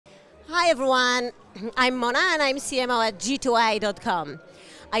Hi everyone, I'm Mona and I'm CMO at G2A.com.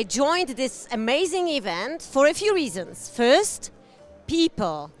 I joined this amazing event for a few reasons. First,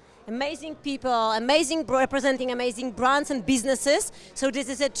 people, representing amazing brands and businesses. So this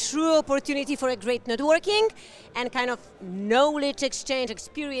is a true opportunity for a great networking and kind of knowledge exchange,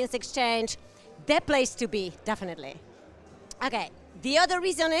 experience exchange. The place to be, definitely. Okay, the other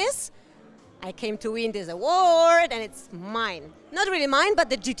reason is I came to win this award and it's mine. Not really mine, but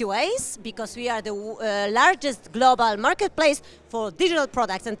the G2A's, because we are the largest global marketplace for digital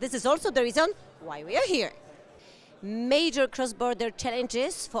products, and this is also the reason why we are here. Major cross-border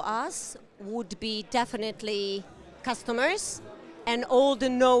challenges for us would be definitely customers and all the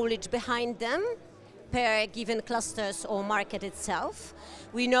knowledge behind them per given clusters or market itself.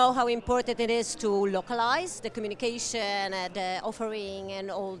 We know how important it is to localize the communication, the offering,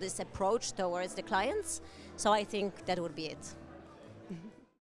 and all this approach towards the clients. So I think that would be it.